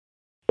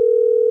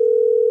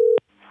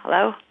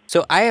Hello?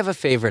 So I have a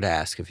favor to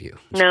ask of you.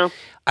 No.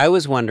 I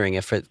was wondering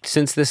if,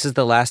 since this is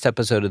the last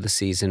episode of the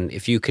season,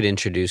 if you could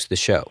introduce the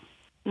show.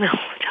 No,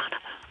 Jonathan,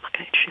 I'm not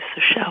going to introduce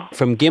the show.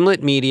 From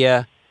Gimlet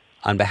Media,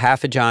 on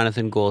behalf of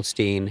Jonathan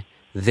Goldstein,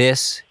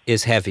 this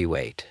is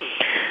Heavyweight.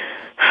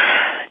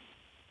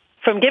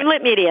 From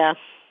Gimlet Media.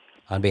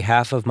 On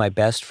behalf of my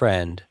best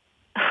friend.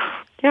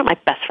 You're not my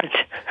best friend.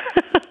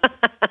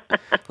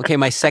 Okay,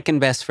 my second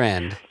best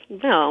friend.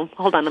 No,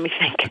 hold on, let me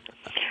think.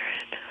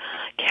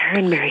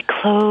 Karen, Mary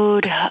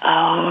Claude.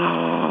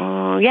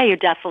 Oh, yeah, you're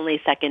definitely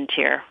second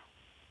tier.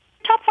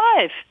 Top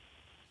 5.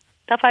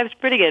 Top 5 is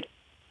pretty good.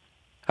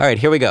 All right,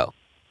 here we go.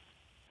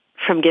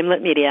 From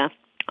Gimlet Media,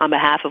 on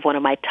behalf of one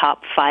of my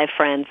top 5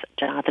 friends,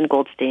 Jonathan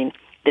Goldstein,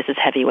 this is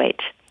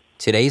Heavyweight.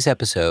 Today's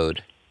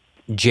episode,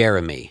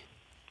 Jeremy.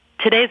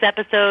 Today's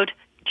episode,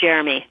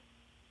 Jeremy.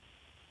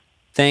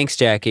 Thanks,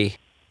 Jackie.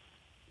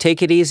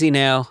 Take it easy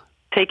now.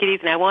 Take it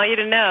easy. And I want you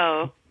to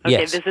know, okay,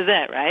 Yes. This is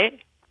it, right?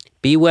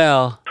 Be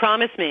well.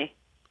 Promise me.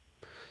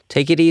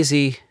 Take it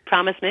easy.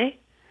 Promise me.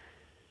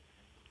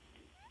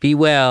 Be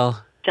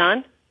well.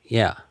 John,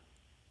 Yeah.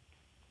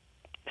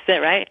 this is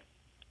it, right?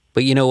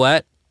 But you know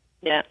what?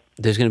 Yeah.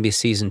 There's going to be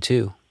season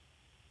 2.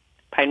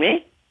 Pardon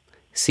me?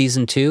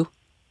 Season 2?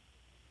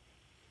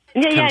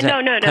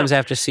 Yeah, no. Comes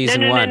after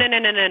season 1.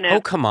 No.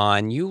 Oh, come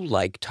on. You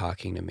like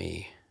talking to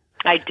me.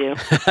 I do.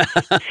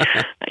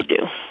 I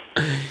do.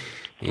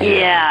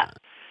 Yeah.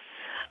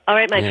 All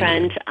right, my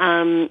friend.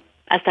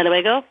 Hasta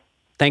luego.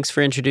 Thanks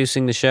for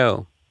introducing the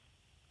show.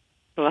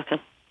 You're welcome.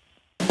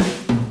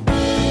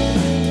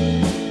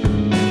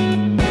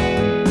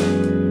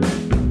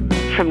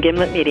 From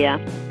Gimlet Media,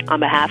 on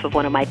behalf of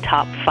one of my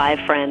top 5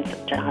 friends,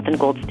 Jonathan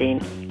Goldstein,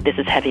 this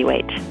is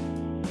Heavyweight.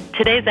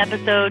 Today's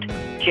episode,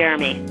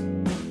 Jeremy.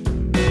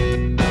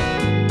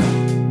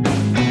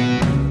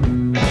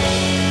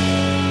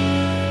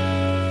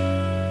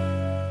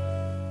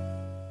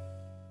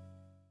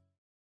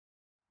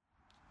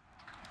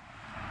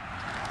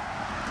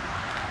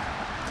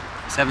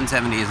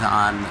 .770 is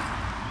on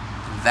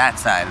that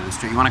side of the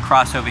street. You want to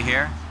cross over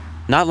here?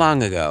 Not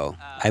long ago,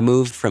 I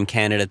moved from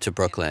Canada to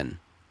Brooklyn.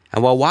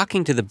 And while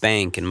walking to the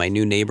bank in my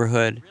new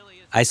neighborhood,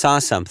 I saw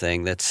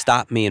something that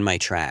stopped me in my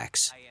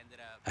tracks.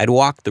 I'd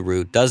walked the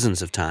route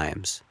dozens of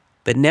times,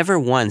 but never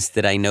once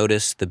did I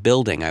notice the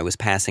building I was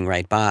passing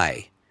right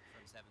by.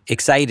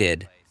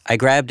 Excited, I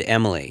grabbed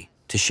Emily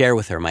to share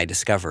with her my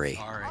discovery.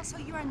 Also,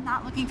 you are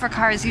not looking for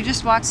cars. You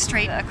just walked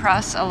straight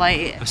across a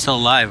light. I'm still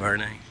alive,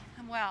 aren't I?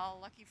 Well,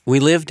 lucky for We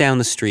live down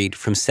the street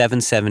from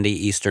 770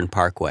 Eastern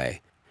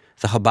Parkway,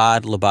 the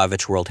Chabad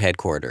Lubavitch World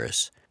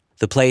Headquarters,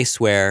 the place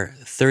where,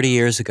 30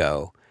 years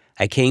ago,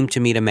 I came to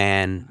meet a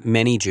man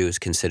many Jews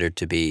considered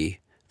to be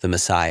the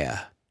Messiah.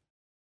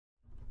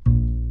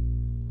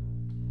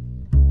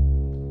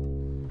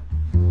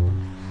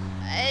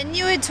 And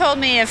you had told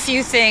me a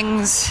few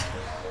things,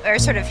 or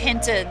sort of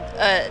hinted,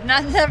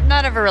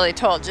 not ever really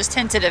told, just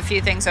hinted a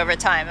few things over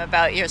time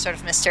about your sort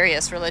of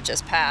mysterious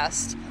religious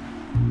past.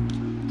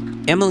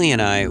 Emily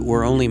and I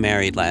were only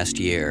married last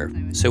year,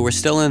 so we're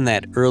still in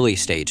that early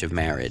stage of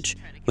marriage,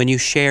 when you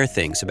share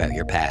things about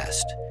your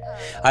past.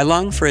 I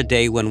long for a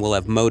day when we'll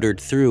have motored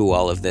through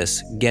all of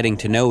this getting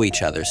to know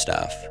each other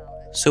stuff,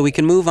 so we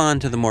can move on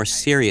to the more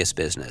serious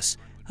business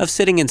of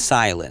sitting in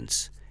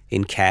silence,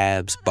 in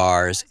cabs,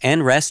 bars,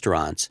 and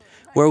restaurants,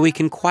 where we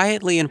can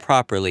quietly and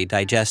properly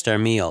digest our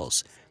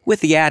meals, with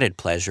the added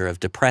pleasure of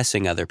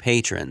depressing other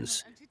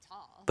patrons.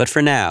 But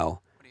for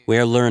now, we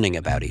are learning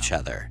about each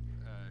other.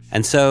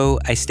 And so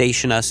I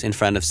station us in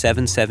front of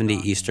 770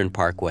 Eastern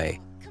Parkway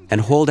and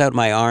hold out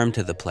my arm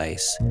to the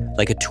place,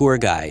 like a tour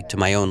guide to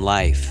my own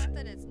life.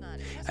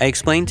 I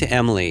explained to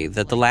Emily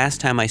that the last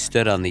time I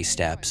stood on these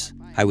steps,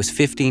 I was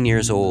 15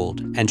 years old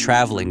and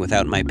traveling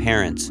without my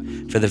parents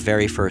for the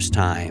very first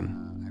time.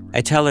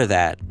 I tell her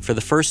that, for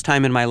the first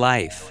time in my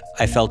life,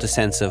 I felt a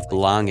sense of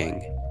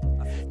belonging.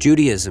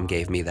 Judaism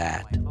gave me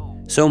that,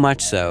 so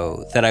much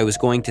so that I was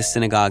going to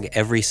synagogue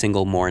every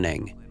single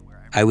morning.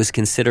 I was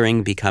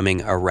considering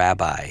becoming a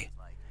rabbi.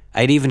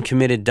 I'd even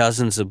committed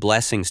dozens of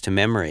blessings to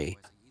memory.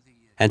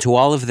 And to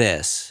all of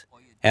this,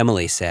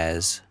 Emily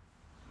says,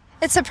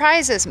 It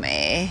surprises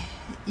me.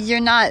 You're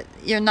not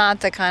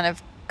the kind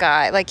of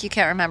guy, like you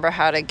can't remember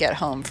how to get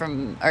home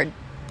from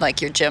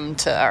your gym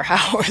to our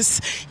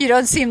house. You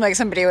don't seem like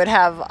somebody who would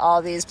have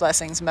all these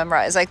blessings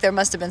memorized. Like there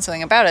must have been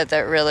something about it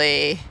that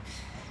really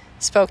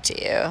spoke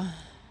to you.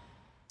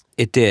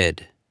 It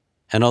did.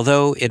 And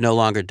although it no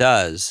longer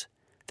does,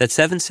 that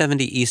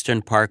 770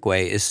 Eastern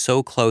Parkway is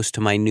so close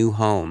to my new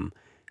home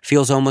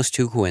feels almost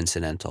too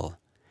coincidental.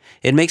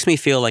 It makes me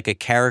feel like a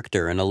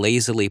character in a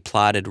lazily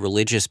plotted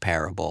religious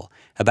parable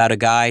about a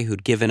guy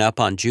who'd given up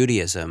on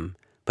Judaism,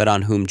 but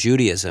on whom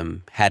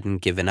Judaism hadn't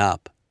given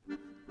up.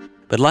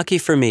 But lucky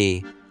for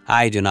me,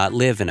 I do not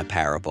live in a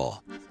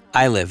parable.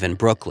 I live in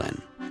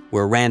Brooklyn,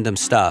 where random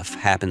stuff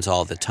happens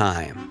all the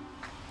time.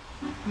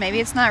 Maybe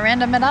it's not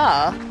random at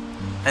all.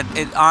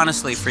 It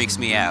honestly freaks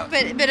me out.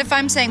 But if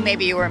I'm saying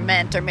maybe you were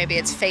meant, or maybe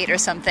it's fate or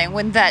something,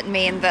 wouldn't that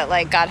mean that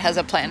like God has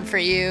a plan for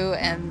you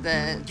and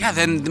the... Yeah,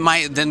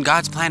 then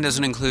God's plan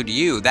doesn't include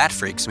you. That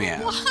freaks me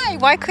out. Why?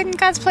 Why couldn't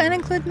God's plan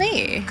include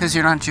me? Because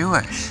you're not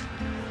Jewish.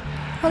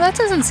 Well, that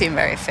doesn't seem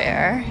very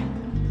fair.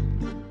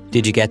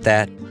 Did you get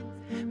that?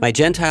 My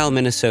Gentile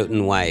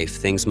Minnesotan wife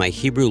thinks my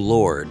Hebrew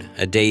Lord,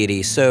 a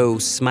deity so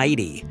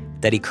smitey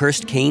that he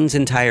cursed Cain's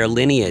entire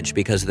lineage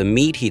because the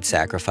meat he'd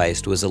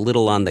sacrificed was a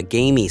little on the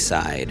gamey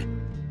side,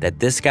 that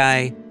this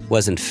guy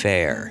wasn't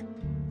fair.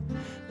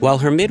 While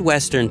her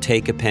Midwestern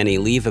take a penny,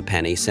 leave a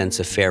penny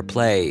sense of fair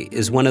play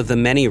is one of the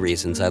many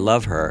reasons I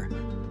love her,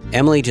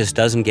 Emily just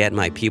doesn't get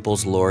my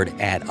people's Lord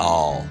at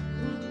all.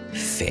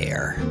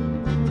 Fair.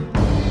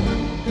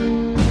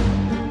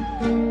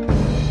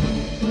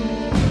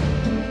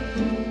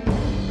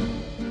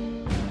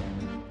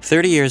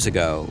 "30 years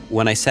ago,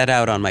 when I set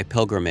out on my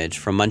pilgrimage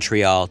from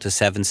Montreal to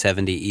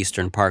 770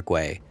 Eastern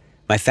Parkway,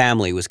 my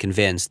family was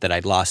convinced that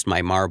I'd lost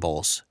my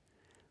marbles.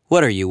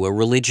 'What are you, a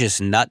religious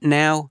nut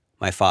now?'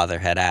 my father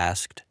had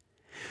asked.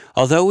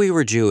 Although we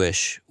were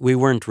Jewish, we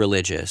weren't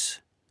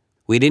religious.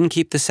 We didn't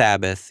keep the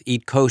Sabbath,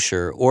 eat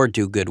kosher, or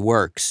do good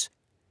works.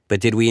 But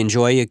did we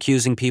enjoy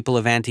accusing people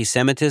of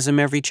anti-Semitism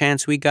every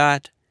chance we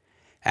got?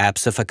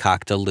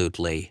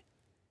 Abso-facto-lutely.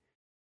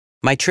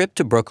 My trip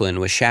to Brooklyn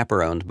was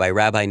chaperoned by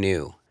Rabbi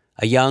New,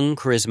 a young,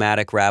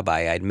 charismatic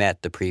rabbi I'd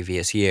met the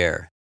previous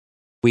year.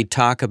 We'd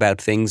talk about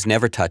things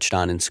never touched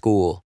on in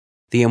school,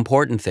 the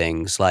important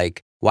things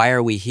like, why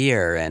are we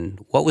here, and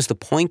what was the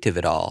point of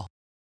it all?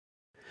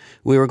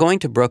 We were going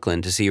to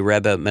Brooklyn to see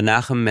Rebbe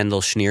Menachem Mendel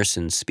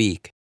Schneerson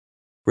speak.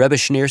 Rebbe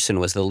Schneerson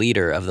was the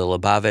leader of the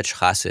Lubavitch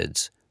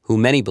Hasids, who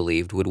many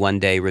believed would one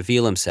day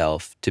reveal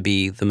himself to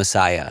be the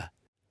Messiah.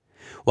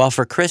 While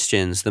for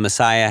Christians the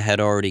Messiah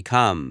had already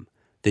come,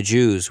 the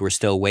Jews were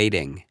still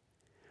waiting.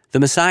 The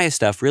Messiah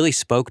stuff really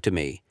spoke to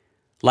me.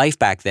 Life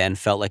back then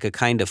felt like a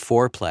kind of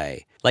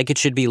foreplay, like it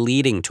should be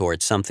leading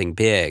towards something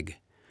big.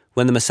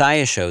 When the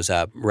Messiah shows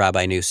up,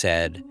 Rabbi New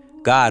said,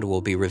 God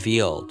will be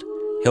revealed.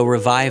 He'll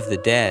revive the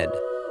dead,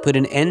 put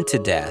an end to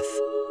death.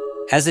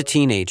 As a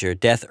teenager,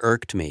 death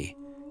irked me.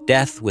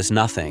 Death was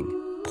nothing,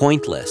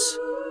 pointless,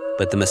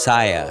 but the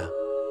Messiah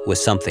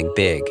was something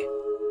big.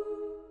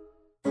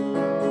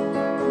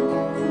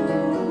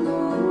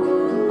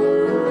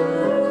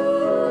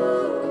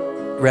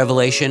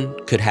 Revelation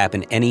could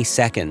happen any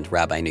second,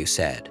 Rabbi New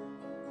said.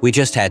 We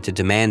just had to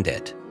demand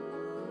it.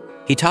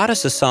 He taught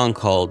us a song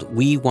called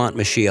We Want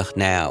Mashiach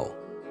Now.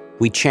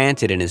 We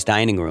chanted in his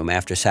dining room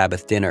after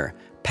Sabbath dinner,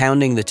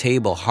 pounding the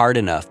table hard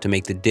enough to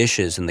make the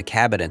dishes and the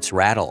cabinets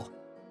rattle.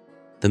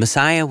 The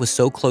Messiah was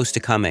so close to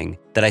coming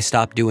that I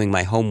stopped doing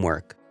my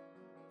homework.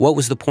 What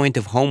was the point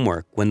of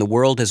homework when the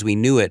world as we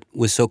knew it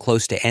was so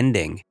close to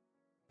ending?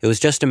 It was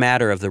just a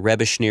matter of the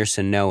Rebbe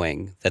Schneerson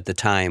knowing that the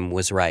time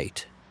was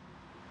right.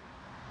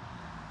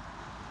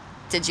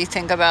 Did you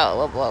think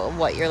about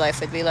what your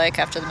life would be like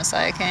after the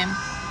Messiah came?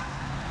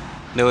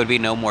 There would be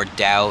no more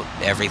doubt.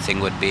 Everything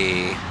would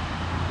be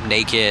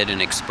naked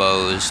and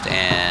exposed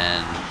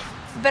and...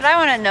 But I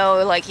want to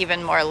know, like,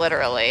 even more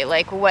literally,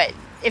 like, what,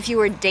 if you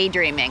were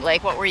daydreaming,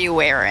 like, what were you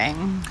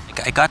wearing?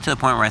 I got to the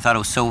point where I thought it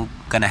was so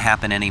going to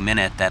happen any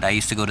minute that I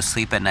used to go to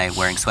sleep at night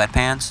wearing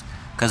sweatpants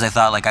because I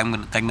thought, like, I'm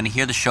going to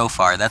hear the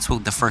shofar. That's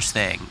the first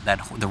thing,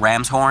 the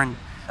ram's horn.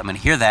 I'm going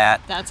to hear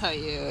that. That's how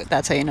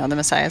you know the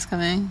Messiah's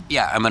coming?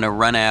 Yeah, I'm going to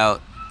run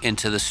out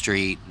into the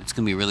street. It's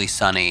going to be really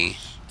sunny.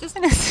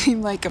 Doesn't it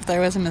seem like if there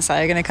was a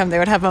Messiah going to come, they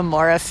would have a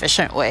more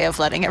efficient way of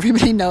letting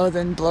everybody know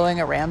than blowing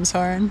a ram's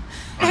horn?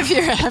 If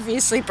you're a heavy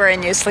sleeper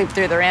and you sleep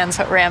through the ram's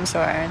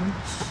horn.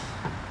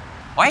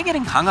 Why are you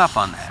getting hung up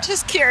on that?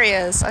 Just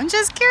curious. I'm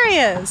just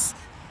curious.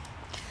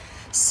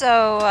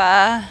 So,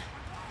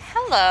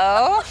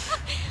 hello.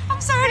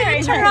 I'm sorry to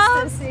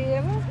interrupt. Nice to see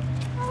you.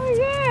 How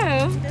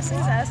are you? This is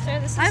Esther.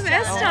 This is I'm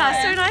Jennifer.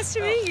 Esther. So nice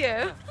to meet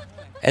you.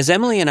 As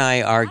Emily and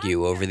I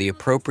argue over the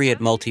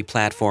appropriate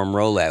multi-platform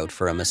rollout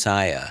for a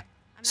Messiah,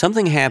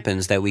 something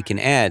happens that we can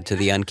add to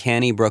the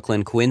uncanny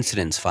Brooklyn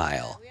coincidence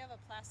file.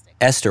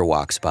 Esther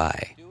walks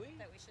by.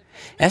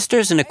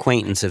 Esther's an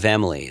acquaintance of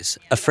Emily's,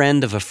 a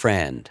friend of a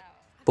friend.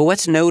 But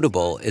what's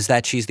notable is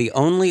that she's the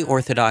only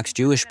Orthodox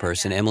Jewish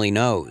person Emily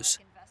knows.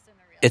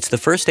 It's the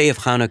first day of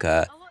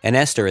Hanukkah, and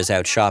Esther is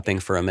out shopping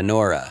for a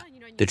menorah,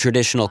 the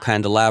traditional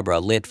candelabra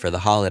lit for the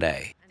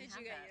holiday.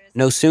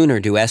 No sooner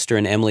do Esther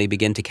and Emily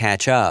begin to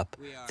catch up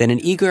than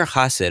an eager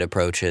Hasid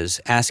approaches,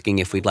 asking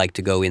if we'd like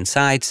to go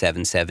inside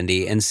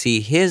 770 and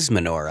see his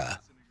menorah.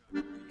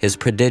 His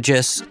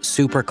prodigious,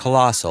 super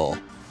colossal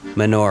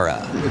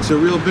menorah. It's a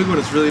real big one.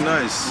 It's really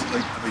nice.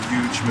 Like a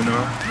huge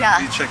menorah. Yeah.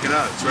 You check it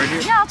out. It's right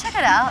here. Yeah, I'll check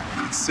it out.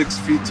 It's 6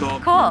 feet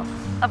tall. Cool.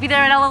 I'll be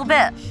there in a little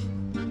bit.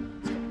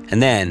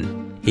 And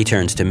then he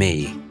turns to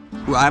me.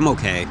 Well, I'm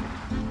okay.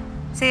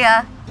 See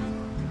ya.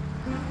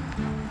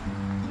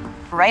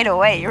 Right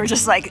away, you were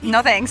just like,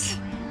 no thanks.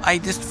 I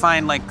just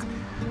find, like,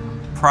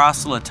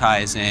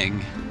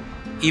 proselytizing,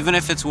 even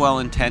if it's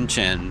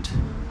well-intentioned,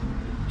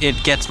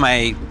 it gets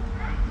my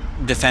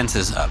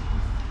defenses up.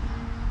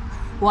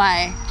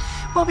 Why?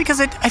 Well,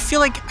 because I feel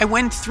like I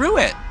went through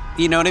it.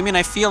 You know what I mean?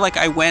 I feel like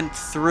I went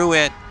through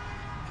it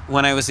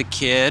when I was a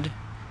kid,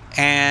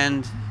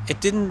 and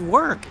it didn't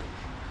work.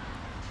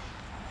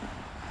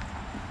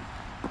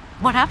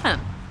 What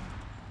happened?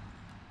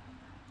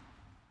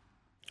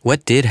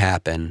 What did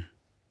happen?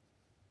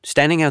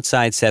 Standing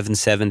outside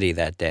 770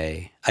 that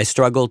day, I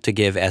struggled to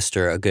give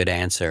Esther a good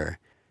answer,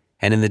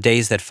 and in the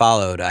days that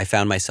followed, I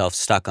found myself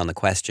stuck on the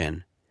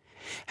question.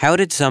 How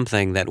did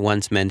something that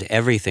once meant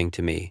everything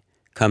to me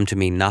come to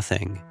mean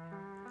nothing?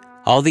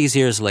 All these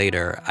years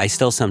later, I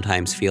still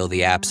sometimes feel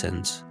the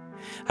absence.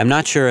 I'm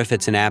not sure if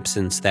it's an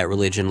absence that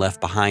religion left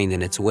behind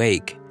in its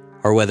wake,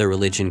 or whether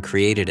religion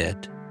created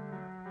it.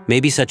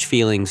 Maybe such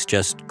feelings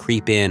just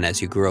creep in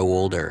as you grow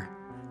older.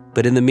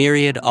 But in the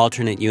myriad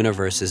alternate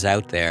universes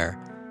out there,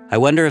 I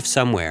wonder if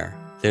somewhere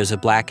there's a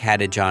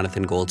black-hatted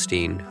Jonathan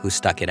Goldstein who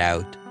stuck it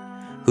out,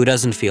 who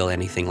doesn't feel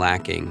anything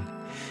lacking.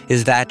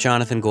 Is that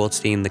Jonathan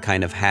Goldstein the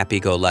kind of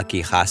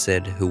happy-go-lucky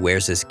chassid who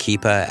wears his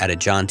kippah at a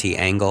jaunty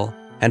angle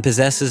and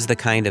possesses the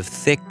kind of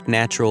thick,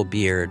 natural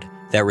beard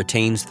that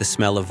retains the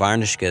smell of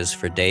varnishkas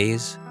for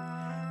days?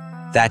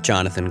 That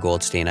Jonathan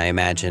Goldstein, I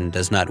imagine,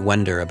 does not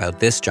wonder about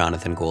this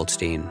Jonathan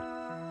Goldstein,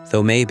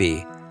 though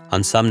maybe,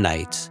 on some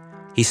nights,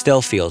 he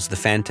still feels the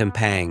phantom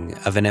pang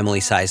of an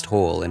Emily-sized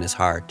hole in his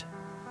heart.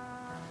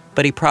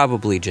 But he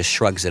probably just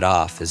shrugs it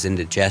off as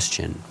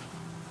indigestion.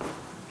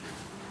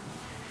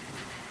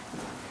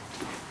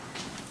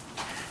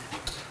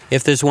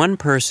 If there's one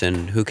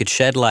person who could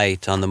shed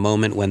light on the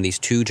moment when these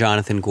two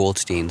Jonathan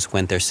Goldsteins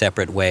went their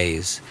separate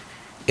ways,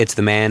 it's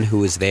the man who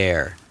was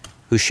there,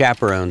 who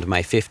chaperoned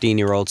my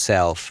 15-year-old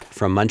self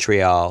from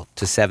Montreal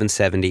to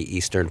 770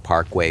 Eastern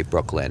Parkway,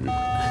 Brooklyn.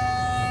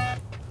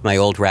 My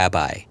old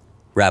rabbi,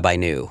 Rabbi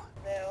New.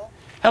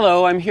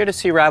 Hello, I'm here to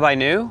see Rabbi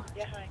New.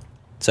 Yeah, hi.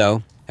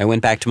 So, I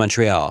went back to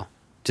Montreal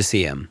to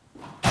see him.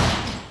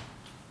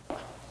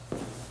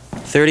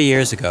 30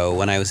 years ago,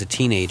 when I was a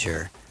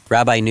teenager,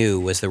 Rabbi New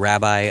was the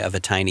rabbi of a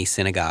tiny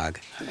synagogue.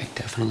 I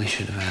definitely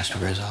should have asked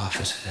where his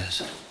office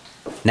is.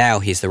 Now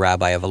he's the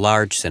rabbi of a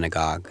large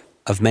synagogue,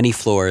 of many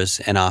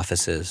floors and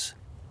offices.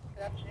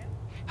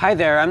 Hi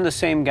there, I'm the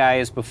same guy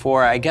as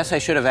before. I guess I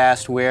should have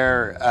asked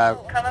where...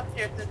 Come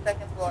upstairs to the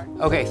second floor.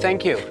 Okay,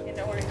 thank you.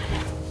 No worries.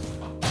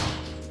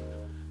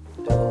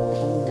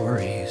 No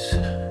worries.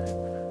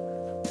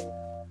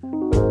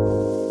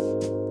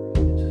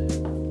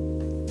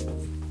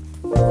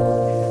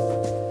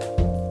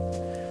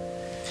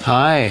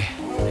 Hi.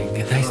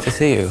 Nice to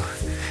see you.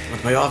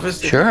 With my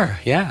office? Sure,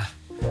 yeah.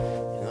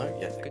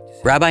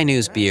 Rabbi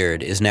New's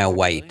beard is now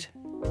white,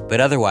 but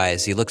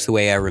otherwise he looks the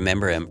way I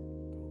remember him.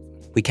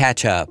 We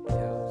catch up.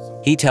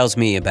 He tells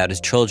me about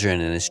his children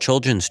and his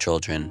children's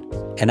children,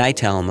 and I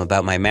tell him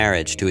about my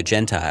marriage to a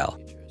Gentile.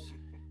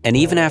 And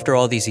even after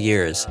all these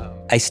years,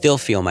 I still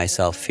feel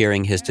myself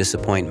fearing his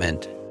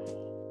disappointment.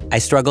 I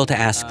struggle to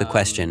ask the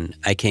question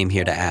I came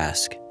here to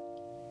ask.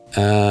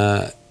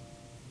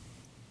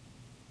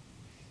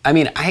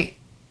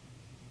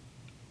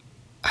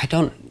 I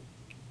don't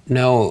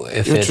know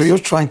if You're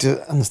trying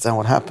to understand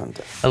what happened.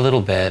 A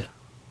little bit.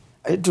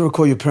 I do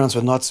recall your parents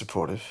were not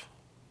supportive.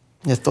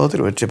 You thought that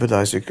it would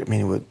jeopardize your,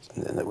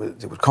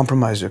 it would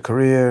compromise your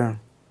career.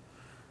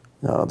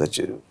 That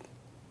you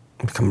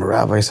become a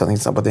rabbi, something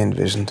it's not what they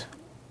envisioned.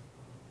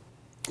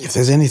 If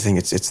there's anything,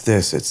 it's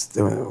this. It's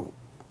the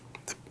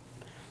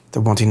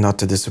wanting not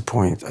to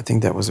disappoint. I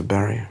think that was a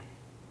barrier.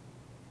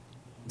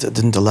 That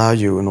didn't allow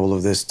you in all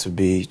of this to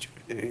be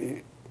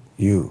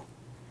you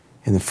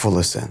in the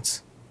fullest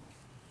sense.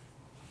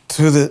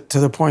 To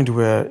the point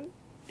where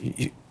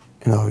you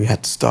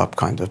had to stop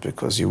kind of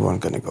because you weren't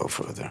going to go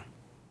further.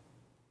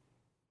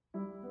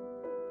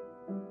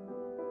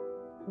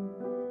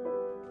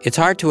 It's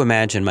hard to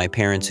imagine my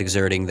parents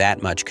exerting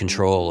that much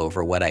control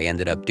over what I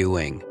ended up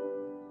doing.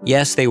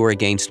 Yes, they were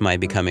against my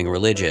becoming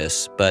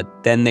religious, but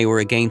then they were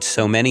against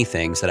so many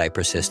things that I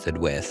persisted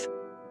with.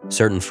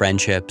 Certain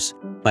friendships,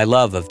 my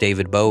love of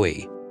David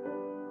Bowie.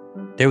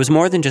 There was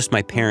more than just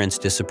my parents'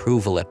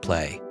 disapproval at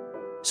play.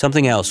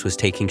 Something else was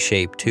taking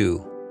shape,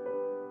 too.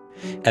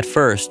 At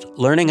first,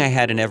 learning I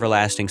had an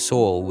everlasting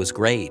soul was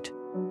great.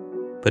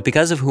 But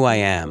because of who I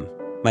am,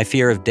 my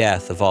fear of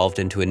death evolved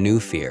into a new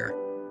fear.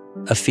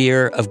 A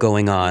fear of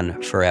going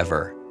on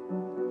forever.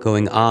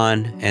 Going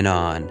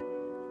on,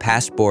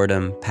 past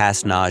boredom,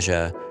 past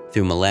nausea,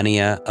 through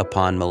millennia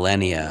upon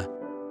millennia,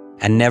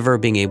 and never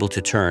being able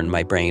to turn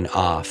my brain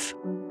off.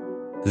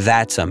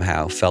 That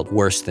somehow felt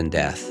worse than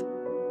death.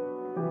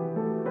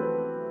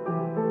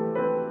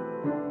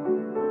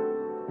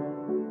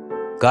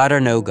 God or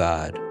no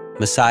God,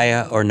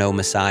 Messiah or no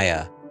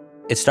Messiah,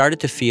 it started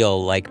to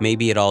feel like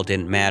maybe it all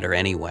didn't matter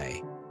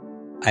anyway.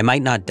 I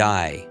might not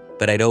die,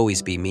 but I'd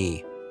always be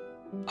me.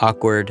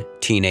 Awkward,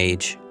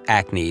 teenage,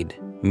 acneed,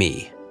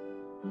 me.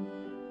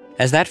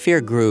 As that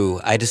fear grew,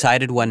 I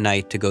decided one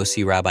night to go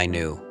see Rabbi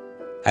New.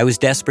 I was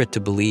desperate to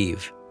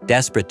believe,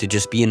 desperate to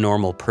just be a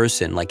normal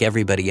person like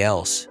everybody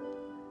else.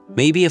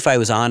 Maybe if I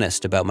was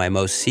honest about my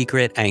most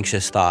secret,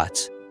 anxious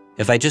thoughts,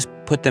 if I just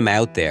put them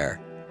out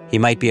there, he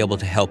might be able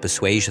to help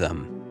assuage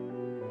them.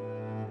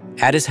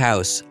 At his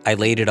house, I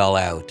laid it all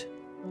out,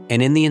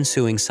 and in the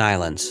ensuing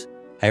silence,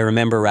 I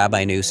remember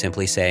Rabbi Nu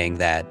simply saying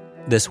that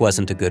this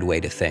wasn't a good way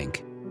to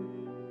think.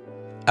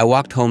 I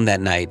walked home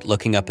that night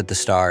looking up at the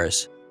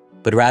stars,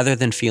 but rather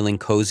than feeling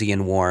cozy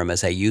and warm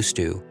as I used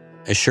to,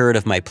 assured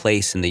of my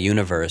place in the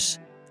universe,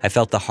 I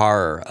felt the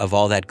horror of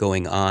all that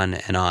going on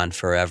and on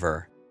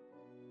forever.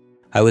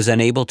 I was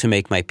unable to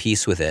make my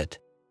peace with it,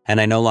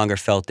 and I no longer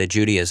felt that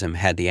Judaism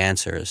had the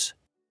answers.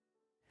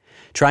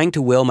 Trying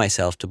to will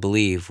myself to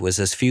believe was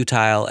as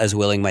futile as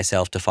willing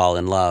myself to fall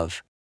in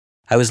love.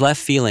 I was left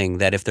feeling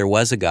that if there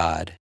was a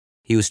God,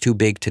 he was too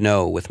big to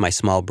know with my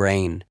small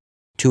brain,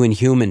 too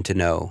inhuman to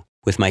know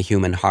with my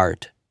human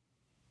heart.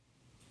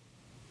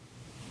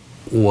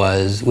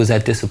 Was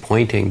that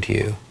disappointing to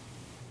you?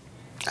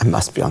 It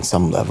must be on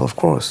some level, of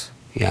course.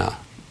 Yeah.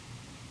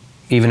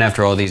 Even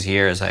after all these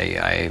years,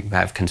 I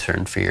have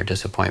concern for your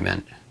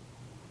disappointment.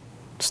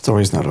 The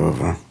story's not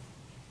over.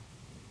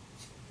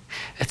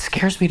 It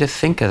scares me to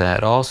think of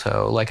that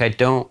also. Like I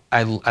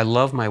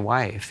love my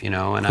wife,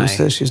 and Who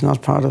says she's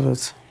not part of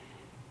it?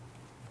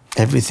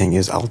 Everything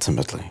is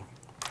ultimately.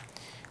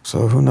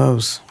 So who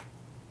knows?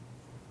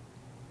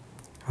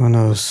 Who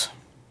knows?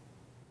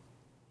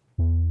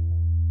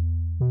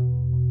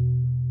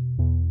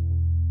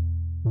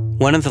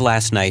 One of the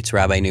last nights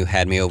Rabbi Nu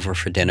had me over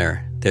for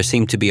dinner, there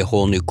seemed to be a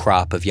whole new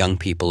crop of young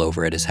people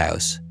over at his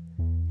house.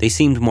 They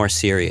seemed more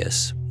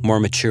serious, more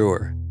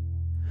mature.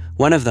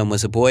 One of them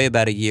was a boy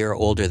about a year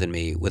older than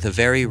me with a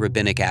very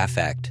rabbinic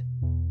affect.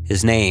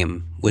 His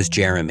name was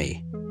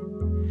Jeremy.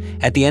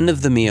 At the end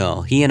of the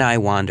meal, he and I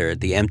wandered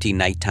the empty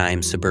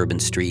nighttime suburban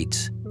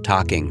streets,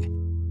 talking.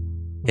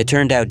 It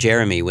turned out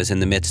Jeremy was in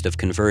the midst of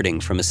converting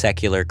from a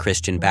secular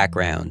Christian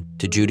background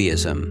to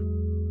Judaism.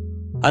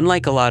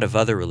 Unlike a lot of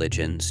other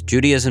religions,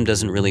 Judaism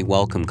doesn't really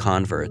welcome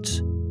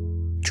converts.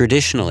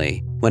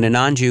 Traditionally, when a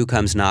non-Jew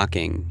comes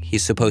knocking,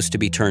 he's supposed to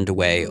be turned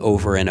away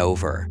over and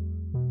over.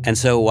 And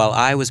so while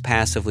I was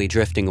passively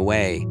drifting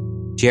away,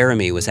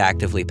 Jeremy was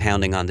actively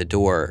pounding on the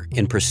door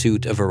in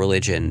pursuit of a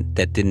religion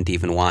that didn't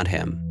even want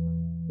him.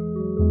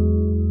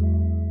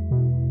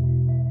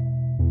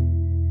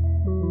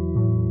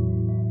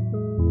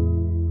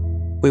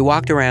 We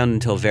walked around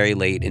until very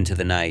late into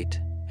the night,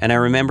 and I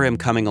remember him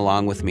coming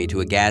along with me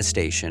to a gas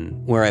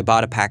station where I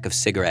bought a pack of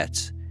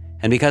cigarettes.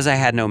 And because I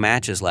had no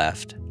matches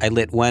left, I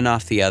lit one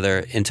off the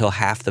other until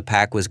half the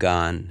pack was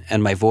gone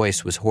and my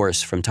voice was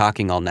hoarse from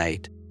talking all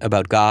night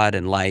about God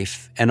and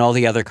life and all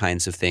the other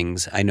kinds of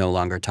things I no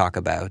longer talk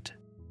about.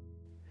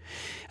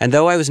 And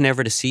though I was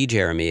never to see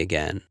Jeremy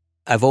again,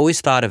 I've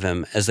always thought of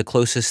him as the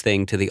closest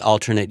thing to the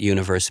alternate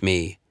universe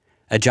me,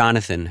 a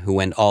Jonathan who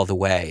went all the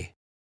way.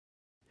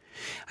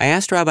 I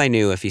asked Rabbi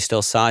Nu if he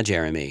still saw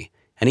Jeremy,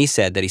 and he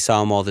said that he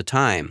saw him all the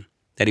time,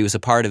 that he was a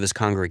part of his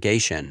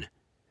congregation.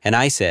 And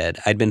I said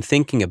I'd been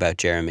thinking about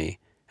Jeremy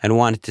and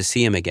wanted to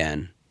see him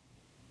again.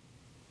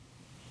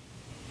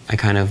 I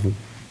kind of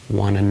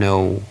want to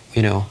know,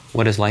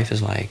 what his life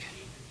is like.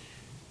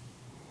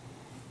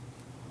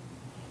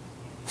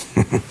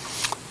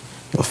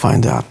 You'll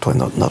find out, but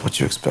not what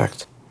you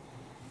expect.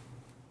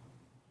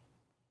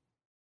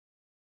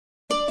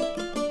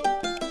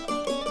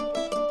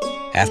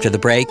 After the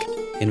break,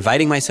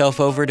 inviting myself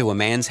over to a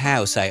man's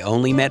house I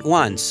only met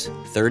once,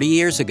 30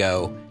 years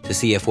ago, to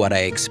see if what I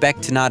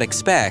expect to not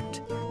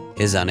expect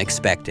is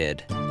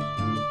unexpected.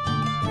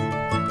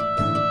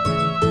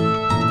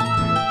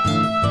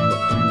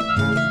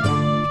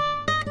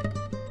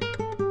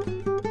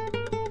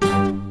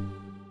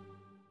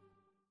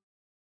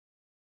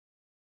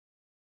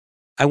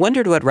 I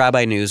wondered what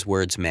Rabbi Nu's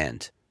words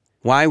meant.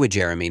 Why would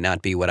Jeremy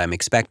not be what I'm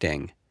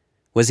expecting?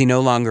 Was he no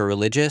longer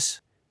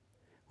religious?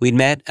 We'd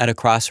met at a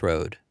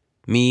crossroad,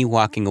 me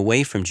walking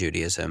away from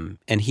Judaism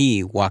and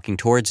he walking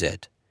towards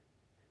it.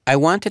 I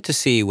wanted to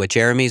see what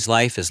Jeremy's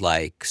life is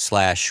like,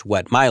 /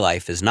 what my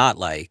life is not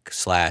like,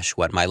 /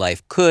 what my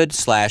life could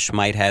 /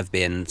 might have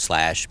been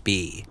 /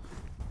 be.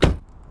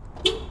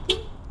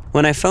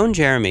 When I phoned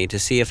Jeremy to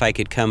see if I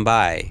could come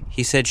by,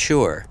 he said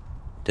sure.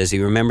 Does he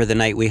remember the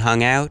night we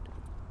hung out?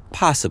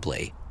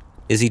 Possibly.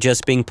 Is he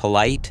just being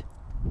polite?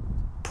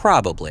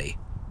 Probably.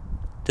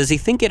 Does he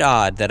think it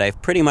odd that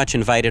I've pretty much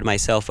invited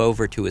myself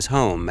over to his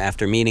home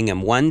after meeting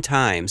him one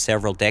time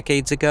several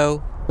decades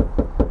ago?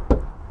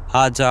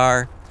 Odds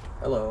are,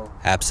 hello.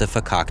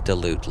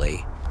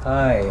 Abso-facto-lutely.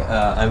 Hi,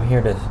 I'm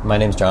here to... My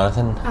name's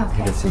Jonathan. I'm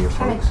here to see your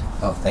folks.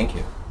 Oh, thank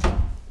you.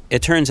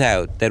 It turns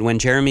out that when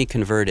Jeremy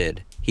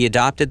converted, he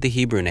adopted the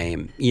Hebrew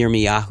name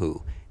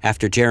Yirmiyahu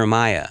after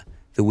Jeremiah,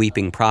 the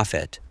weeping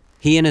prophet.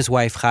 He and his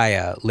wife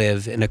Chaya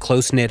live in a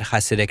close-knit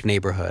Hasidic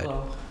neighborhood.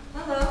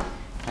 Hello.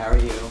 How are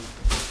you?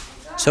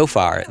 So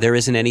far, there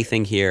isn't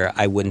anything here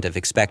I wouldn't have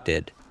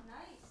expected.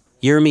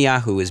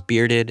 Yirmiyahu is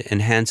bearded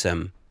and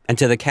handsome, and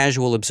to the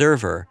casual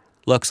observer,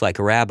 looks like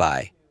a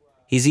rabbi.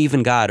 He's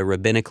even got a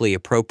rabbinically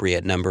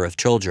appropriate number of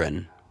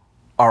children.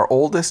 Our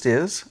oldest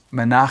is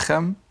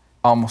Menachem,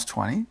 almost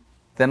 20.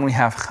 Then we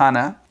have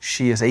Chana,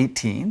 she is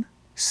 18.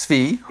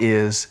 Svi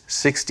is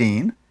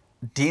 16.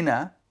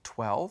 Dina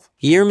 12.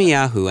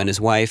 Yirmiyahu and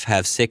his wife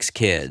have 6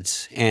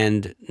 kids,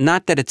 and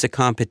not that it's a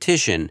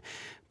competition,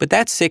 but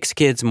that's 6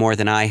 kids more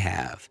than I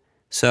have.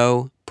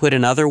 So, put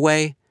another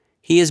way,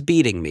 he is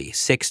beating me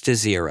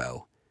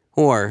 6-0.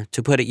 Or,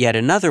 to put it yet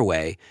another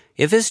way,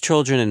 if his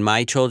children and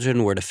my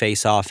children were to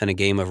face off in a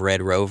game of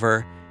Red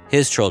Rover,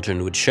 his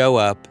children would show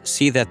up,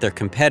 see that their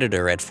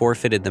competitor had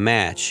forfeited the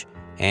match,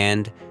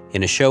 and,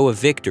 in a show of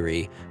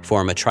victory,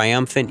 form a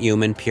triumphant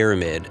human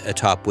pyramid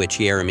atop which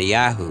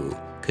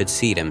Yirmiyahu could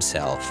seat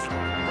himself.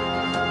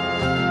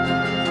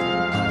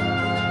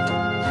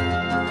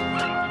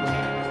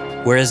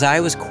 Whereas I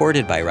was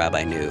courted by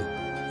Rabbi Nu,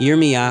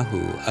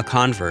 Yirmiyahu, a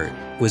convert,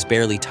 was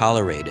barely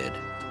tolerated.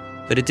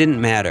 But it didn't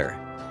matter.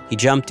 He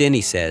jumped in,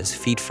 he says,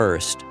 feet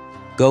first,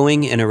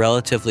 going in a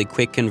relatively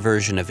quick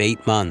conversion of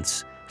 8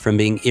 months from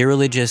being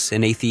irreligious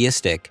and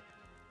atheistic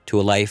to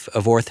a life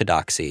of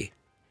orthodoxy.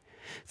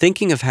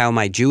 Thinking of how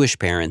my Jewish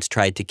parents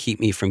tried to keep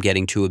me from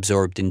getting too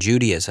absorbed in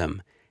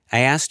Judaism, I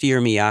asked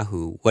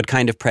Yirmiyahu what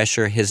kind of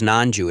pressure his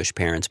non-Jewish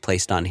parents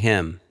placed on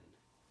him.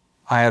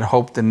 I had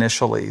hoped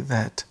initially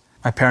that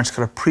my parents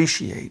could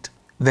appreciate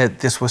that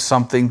this was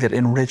something that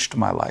enriched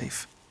my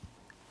life.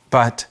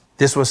 But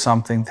this was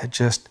something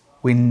that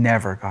we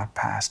never got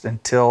past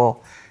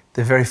until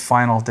the very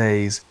final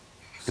days.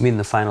 You mean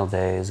the final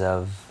days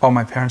of? Oh,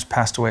 my parents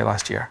passed away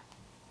last year.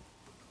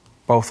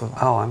 Both of them.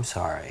 Oh, I'm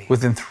sorry.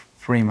 Within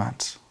 3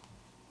 months.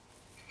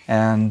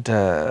 And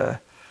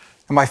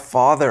my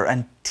father,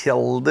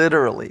 until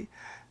literally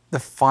the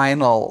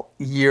final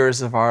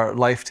years of our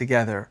life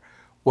together,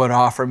 would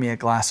offer me a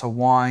glass of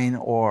wine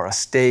or a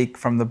steak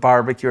from the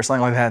barbecue or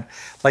something like that.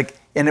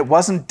 And he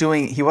wasn't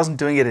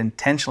doing it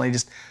intentionally. He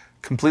just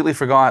completely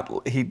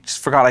forgot. He just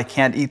forgot I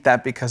can't eat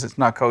that because it's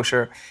not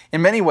kosher.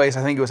 In many ways,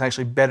 I think it was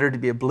actually better to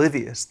be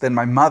oblivious than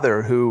my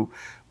mother, who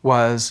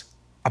was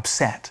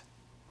upset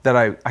that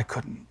I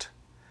couldn't.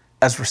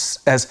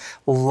 As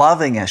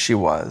loving as she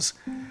was,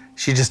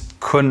 she just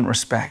couldn't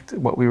respect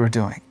what we were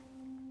doing.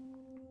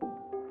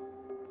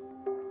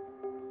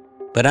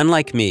 But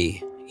unlike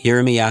me,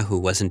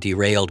 Yirmiyahu wasn't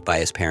derailed by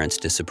his parents'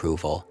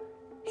 disapproval.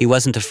 He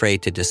wasn't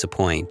afraid to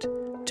disappoint,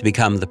 to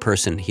become the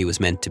person he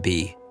was meant to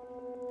be.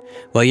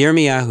 While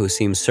Yirmiyahu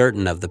seems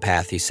certain of the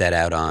path he set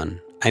out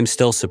on, I'm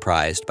still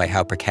surprised by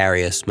how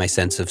precarious my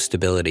sense of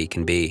stability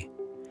can be.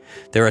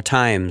 There are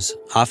times,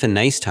 often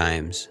nice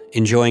times,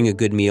 enjoying a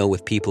good meal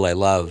with people I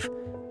love,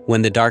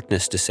 when the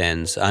darkness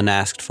descends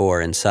unasked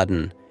for and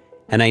sudden,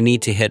 and I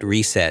need to hit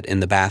reset in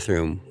the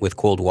bathroom with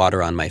cold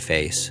water on my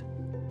face.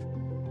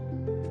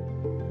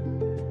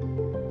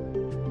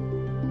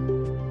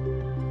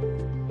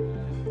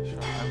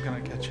 I'm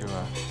gonna get you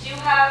a...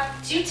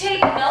 Do you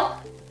take milk?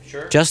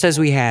 Sure. Just as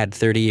we had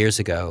 30 years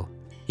ago,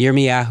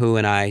 Yirmiyahu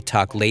and I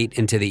talk late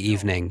into the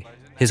evening,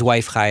 his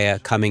wife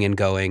Chaya coming and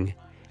going,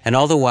 and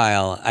all the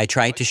while I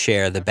try to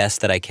share the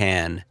best that I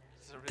can,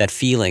 that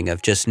feeling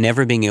of just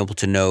never being able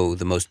to know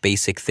the most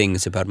basic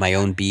things about my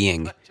own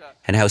being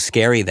and how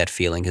scary that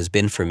feeling has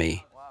been for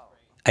me.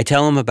 I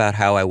tell him about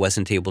how I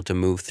wasn't able to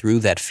move through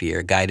that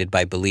fear guided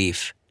by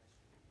belief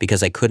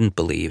because I couldn't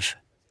believe.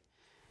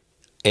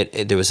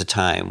 There was a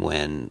time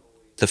when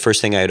the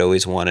first thing I'd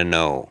always want to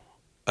know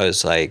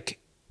was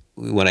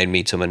when I'd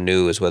meet someone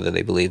new is whether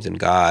they believed in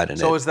God. And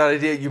so it's that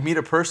idea, you meet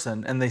a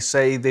person and they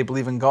say they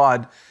believe in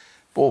God.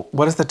 Well,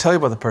 what does that tell you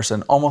about the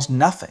person? Almost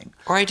nothing.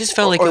 Or I just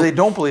felt or they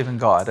don't believe in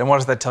God. And what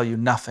does that tell you?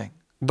 Nothing.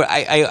 But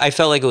I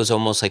felt like it was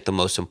almost like the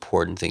most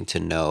important thing to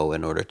know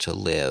in order to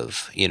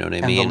live. You know what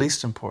I mean? And the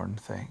least important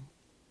thing.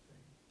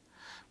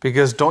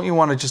 Because don't you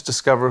want to just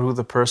discover who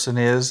the person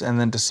is and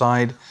then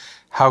decide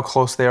how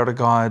close they are to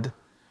God,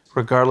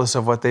 regardless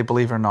of what they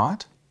believe or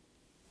not?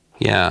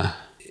 Yeah.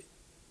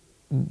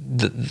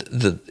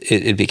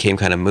 It became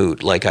kind of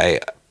moot.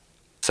 I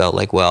felt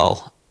like,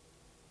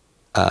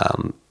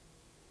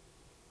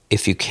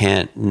 if you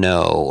can't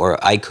know,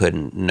 or I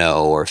couldn't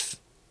know,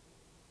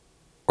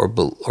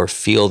 or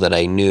feel that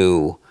I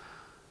knew,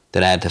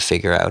 that I had to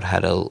figure out how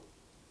to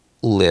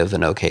live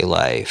an okay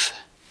life.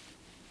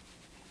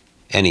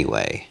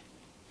 Anyway.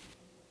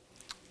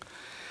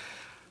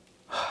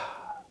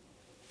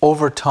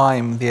 Over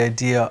time, the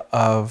idea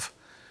of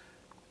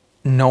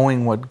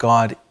knowing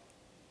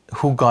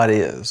who God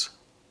is,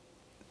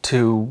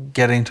 to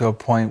getting to a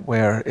point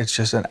where it's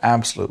just an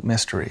absolute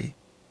mystery,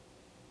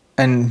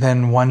 and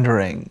then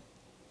wondering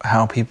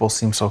how people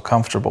seem so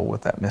comfortable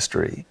with that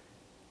mystery.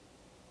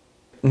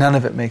 None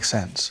of it makes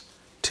sense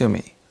to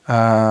me.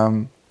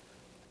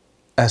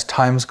 As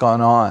time's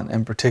gone on,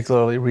 and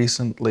particularly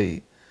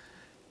recently,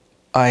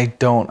 I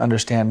don't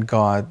understand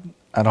God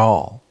at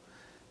all.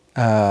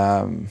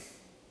 And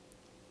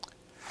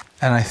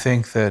I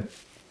think that,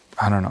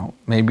 I don't know,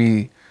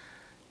 maybe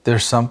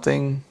there's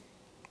something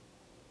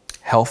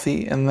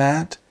healthy in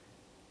that.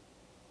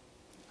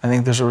 I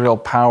think there's a real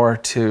power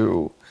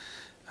to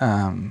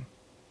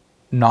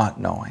not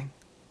knowing.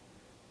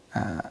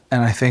 And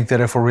I think that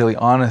if we're really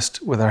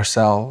honest with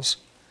ourselves,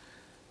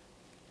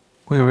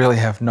 we really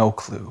have no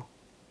clue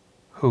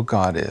who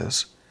God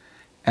is.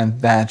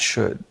 And that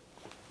should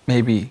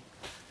maybe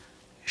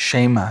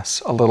shame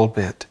us a little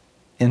bit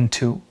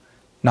into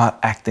not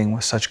acting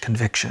with such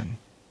conviction.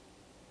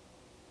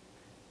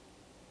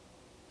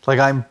 Like,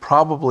 I'm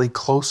probably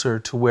closer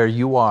to where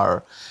you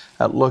are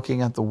at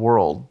looking at the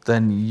world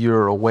than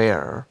you're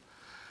aware,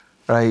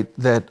 right?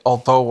 That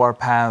although our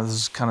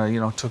paths kind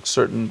of, took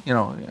certain,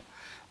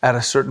 at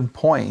a certain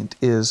point,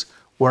 is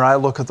where I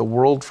look at the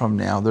world from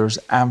now, there's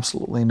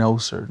absolutely no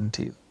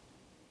certainty.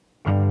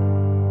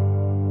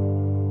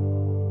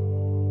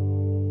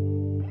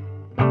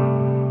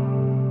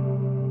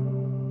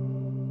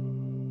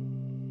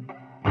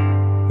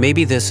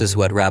 Maybe this is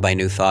what Rabbi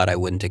Nu thought I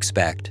wouldn't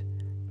expect,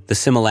 the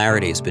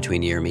similarities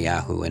between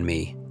Yirmiyahu and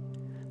me.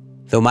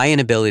 Though my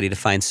inability to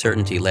find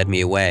certainty led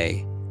me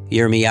away,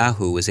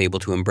 Yirmiyahu was able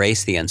to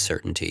embrace the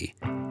uncertainty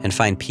and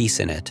find peace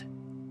in it.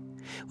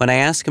 When I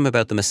asked him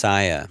about the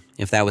Messiah,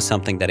 if that was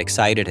something that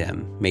excited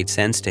him, made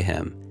sense to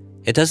him,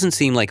 it doesn't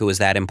seem like it was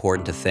that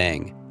important a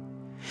thing.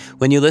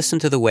 When you listen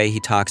to the way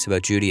he talks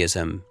about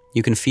Judaism,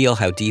 you can feel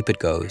how deep it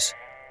goes.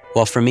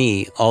 While for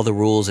me, all the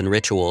rules and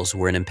rituals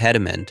were an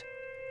impediment,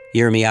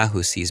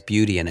 Yirmiyahu sees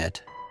beauty in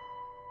it.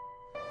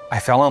 I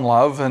fell in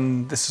love,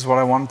 and this is what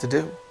I wanted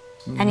to do.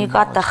 And you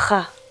got the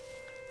ch.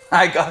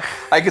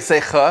 I could say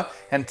ch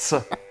and ts,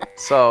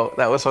 so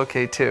that was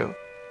okay too.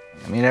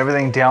 I mean,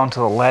 everything down to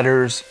the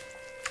letters,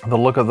 the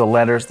look of the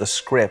letters, the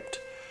script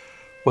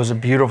was a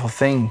beautiful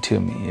thing to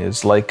me.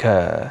 It's like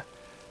a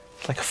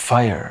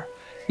fire.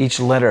 Each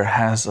letter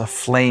has a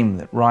flame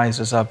that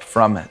rises up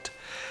from it.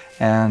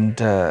 And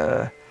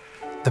the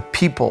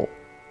people,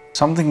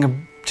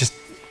 something just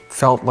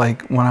felt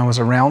like when I was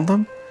around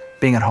them,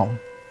 being at home.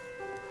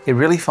 It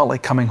really felt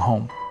like coming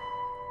home.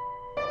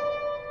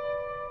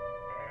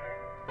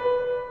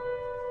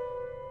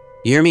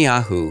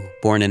 Yirmiyahu,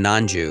 born a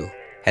non-Jew,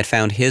 had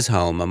found his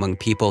home among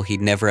people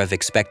he'd never have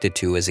expected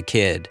to as a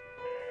kid.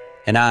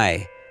 And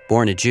I,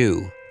 born a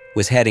Jew,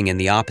 was heading in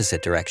the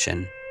opposite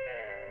direction.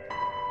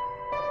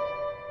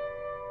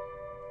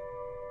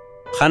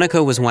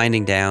 Hanukkah was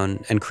winding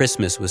down and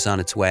Christmas was on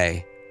its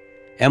way.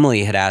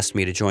 Emily had asked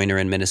me to join her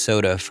in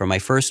Minnesota for my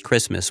first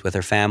Christmas with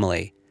her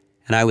family,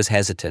 and I was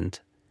hesitant.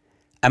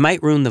 I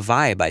might ruin the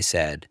vibe, I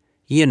said.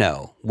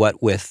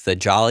 What with the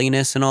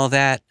jolliness and all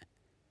that.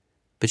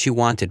 But she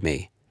wanted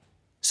me,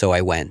 so I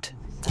went.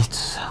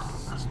 It's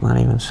not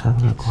even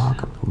 7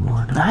 o'clock in the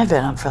morning. I've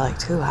been up for like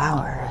 2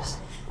 hours.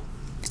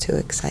 Too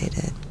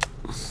excited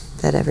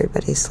that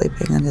everybody's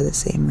sleeping under the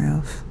same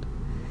roof.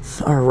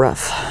 Or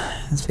roof,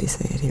 as we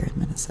say it here in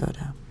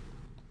Minnesota.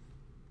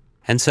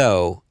 And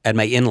so, at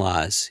my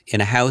in-laws,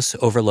 in a house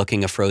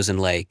overlooking a frozen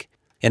lake,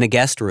 in a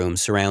guest room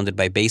surrounded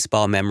by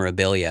baseball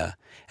memorabilia,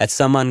 at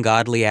some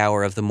ungodly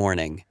hour of the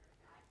morning,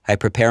 I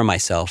prepare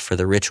myself for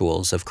the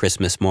rituals of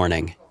Christmas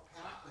morning.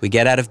 We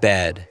get out of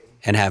bed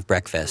and have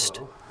breakfast.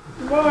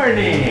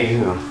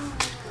 Morning!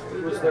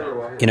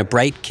 In a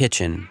bright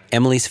kitchen,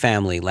 Emily's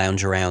family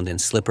lounge around in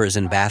slippers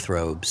and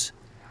bathrobes.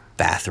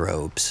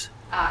 Bathrobes.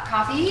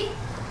 Coffee?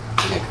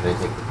 Yeah, could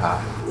I take the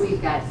coffee?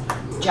 We've got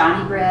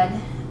Johnny bread,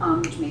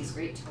 which makes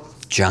great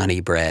toast. Johnny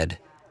bread.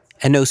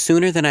 And no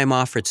sooner than I'm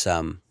offered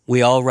some,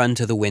 we all run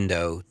to the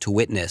window to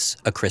witness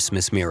a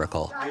Christmas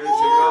miracle.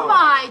 Oh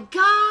my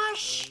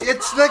gosh!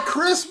 It's the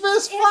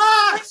Christmas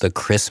fox! The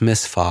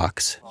Christmas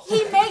fox.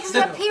 He makes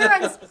an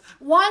appearance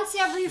once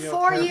every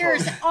 4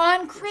 years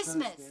on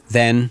Christmas.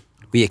 Then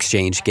we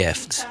exchange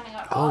gifts.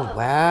 Oh,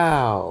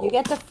 wow. You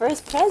get the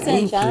first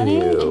present, Johnny.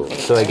 You.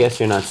 So I guess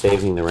you're not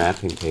saving the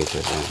wrapping paper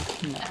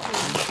then. No.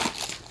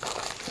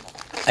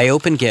 I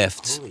open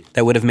gifts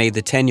that would have made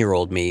the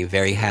 10-year-old me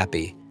very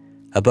happy.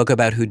 A book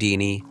about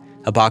Houdini,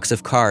 a box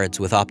of cards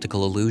with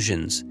optical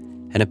illusions,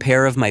 and a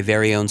pair of my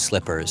very own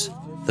slippers,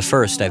 the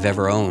first I've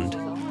ever owned.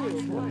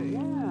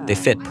 They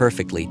fit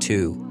perfectly,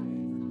 too.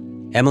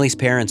 Emily's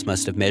parents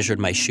must have measured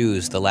my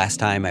shoes the last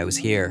time I was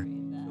here.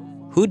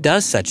 Who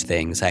does such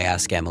things, I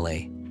ask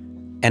Emily.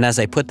 And as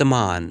I put them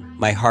on,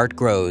 my heart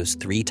grows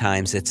 3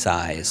 times its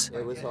size.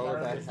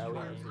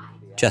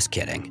 Just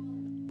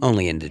kidding.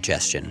 Only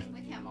indigestion.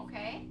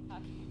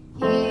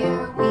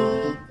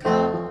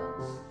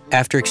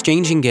 After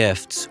exchanging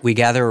gifts, we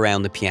gather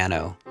around the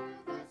piano.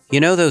 You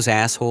know those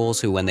assholes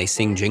who, when they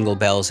sing Jingle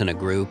Bells in a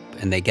group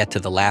and they get to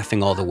the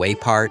laughing all the way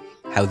part,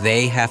 how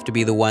they have to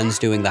be the ones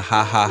doing the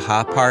ha ha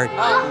ha part?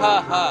 Ha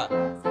ha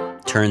ha.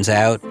 Turns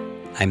out,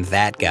 I'm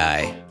that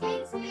guy.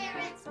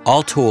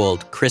 All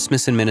told,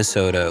 Christmas in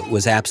Minnesota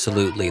was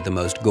absolutely the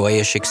most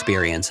goyish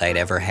experience I'd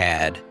ever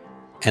had.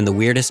 And the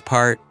weirdest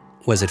part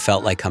was it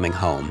felt like coming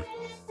home.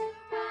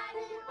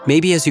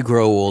 Maybe as you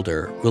grow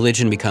older,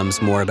 religion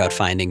becomes more about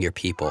finding your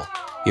people,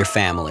 your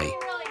family,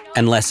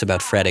 and less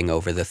about fretting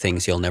over the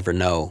things you'll never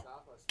know,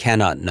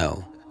 cannot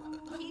know.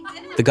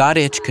 The God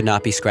itch could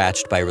not be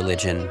scratched by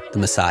religion, the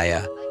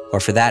Messiah, or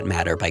for that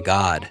matter, by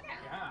God.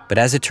 But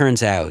as it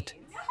turns out,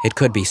 it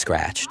could be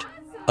scratched,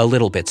 a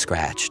little bit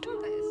scratched,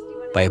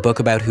 by a book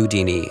about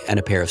Houdini and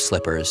a pair of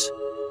slippers.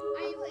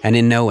 And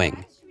in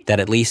knowing that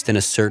at least in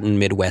a certain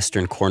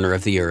Midwestern corner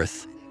of the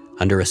earth,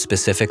 under a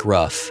specific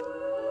roof,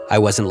 I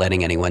wasn't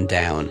letting anyone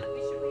down,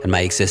 and my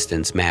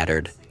existence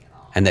mattered,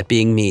 and that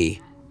being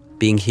me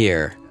being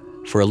here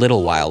for a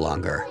little while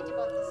longer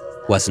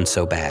wasn't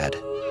so bad.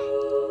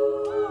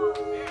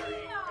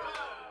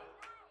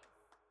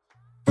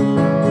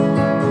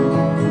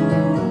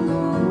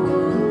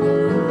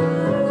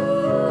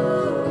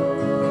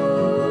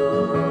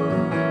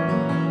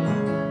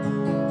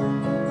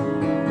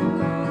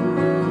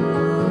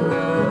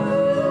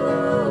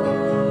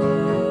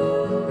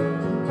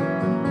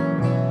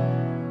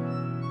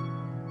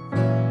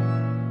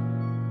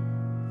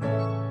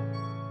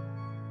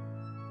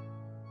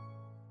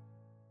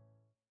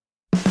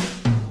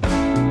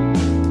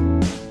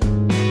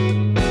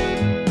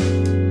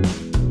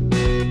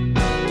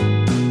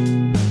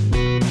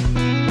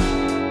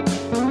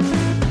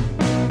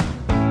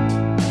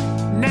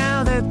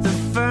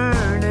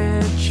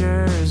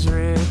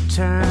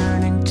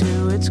 Returning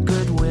to its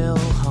goodwill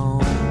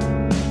home.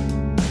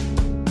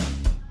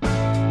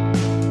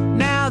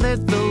 Now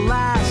that the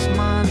last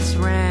month's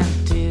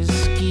rent is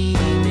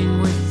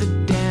scheming with the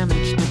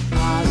damage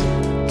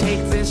deposit,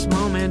 take this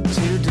moment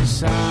to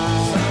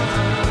decide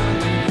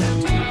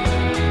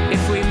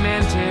if we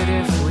meant it,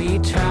 if we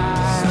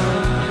tried,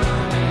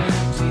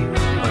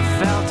 or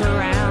felt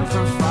around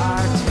for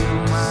far too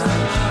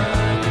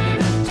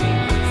much,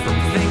 from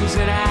things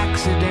that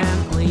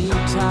accidentally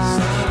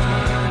touched.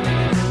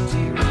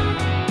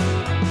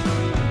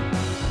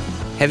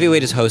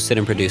 Heavyweight is hosted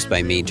and produced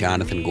by me,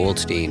 Jonathan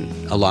Goldstein,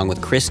 along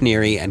with Chris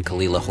Neary and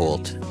Kalila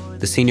Holt.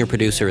 The senior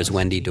producer is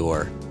Wendy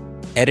Dorr.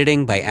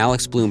 Editing by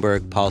Alex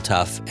Bloomberg, Paul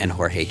Tuff, and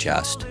Jorge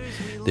Just.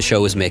 The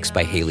show was mixed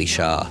by Haley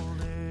Shaw.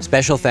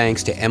 Special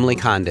thanks to Emily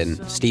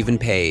Condon, Stephen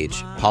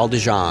Page, Paul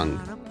DeJong,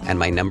 and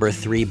my number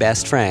 3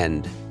 best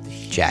friend,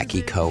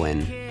 Jackie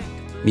Cohen.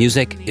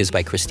 Music is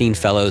by Christine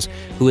Fellows,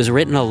 who has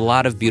written a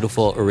lot of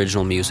beautiful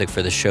original music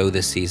for the show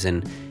this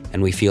season,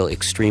 and we feel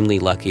extremely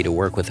lucky to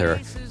work with her,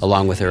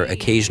 along with her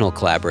occasional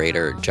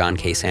collaborator, John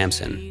K.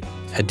 Sampson.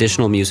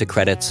 Additional music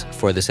credits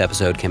for this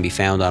episode can be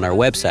found on our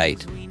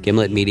website,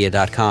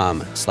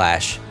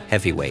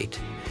 gimletmedia.com/heavyweight.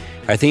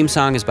 Our theme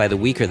song is by The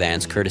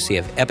Weakerthans, courtesy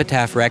of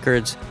Epitaph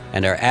Records,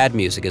 and our ad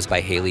music is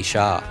by Haley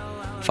Shaw.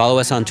 Follow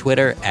us on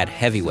Twitter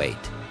 @heavyweight.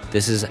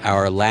 This is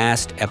our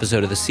last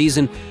episode of the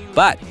season,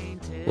 but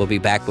we'll be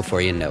back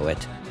before you know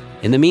it.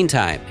 In the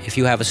meantime, if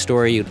you have a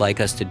story you'd like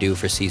us to do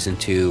for Season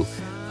 2,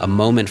 a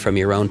moment from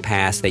your own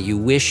past that you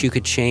wish you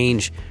could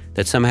change,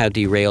 that somehow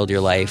derailed your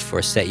life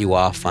or set you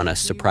off on a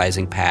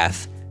surprising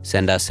path,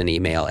 send us an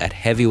email at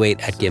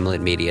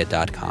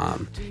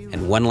heavyweight@gimletmedia.com.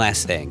 And one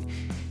last thing.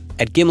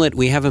 At Gimlet,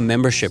 we have a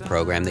membership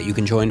program that you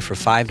can join for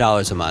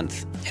 $5 a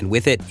month. And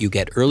with it, you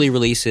get early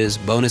releases,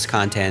 bonus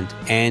content,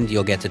 and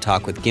you'll get to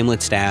talk with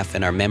Gimlet staff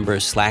and our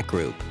members' Slack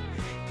group.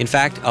 In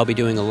fact, I'll be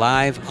doing a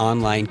live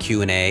online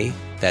Q&A,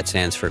 that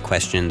stands for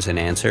questions and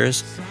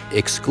answers,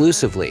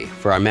 exclusively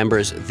for our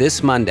members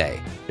this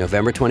Monday,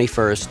 November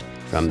 21st,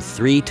 from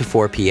 3 to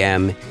 4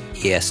 p.m.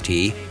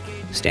 EST,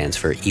 stands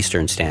for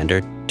Eastern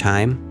Standard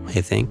Time,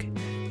 I think.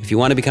 If you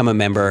want to become a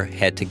member,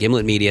 head to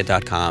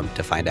gimletmedia.com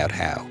to find out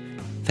how.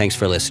 Thanks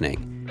for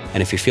listening.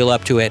 And if you feel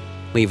up to it,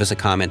 leave us a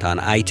comment on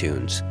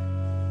iTunes.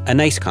 A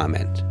nice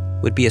comment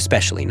would be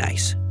especially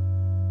nice.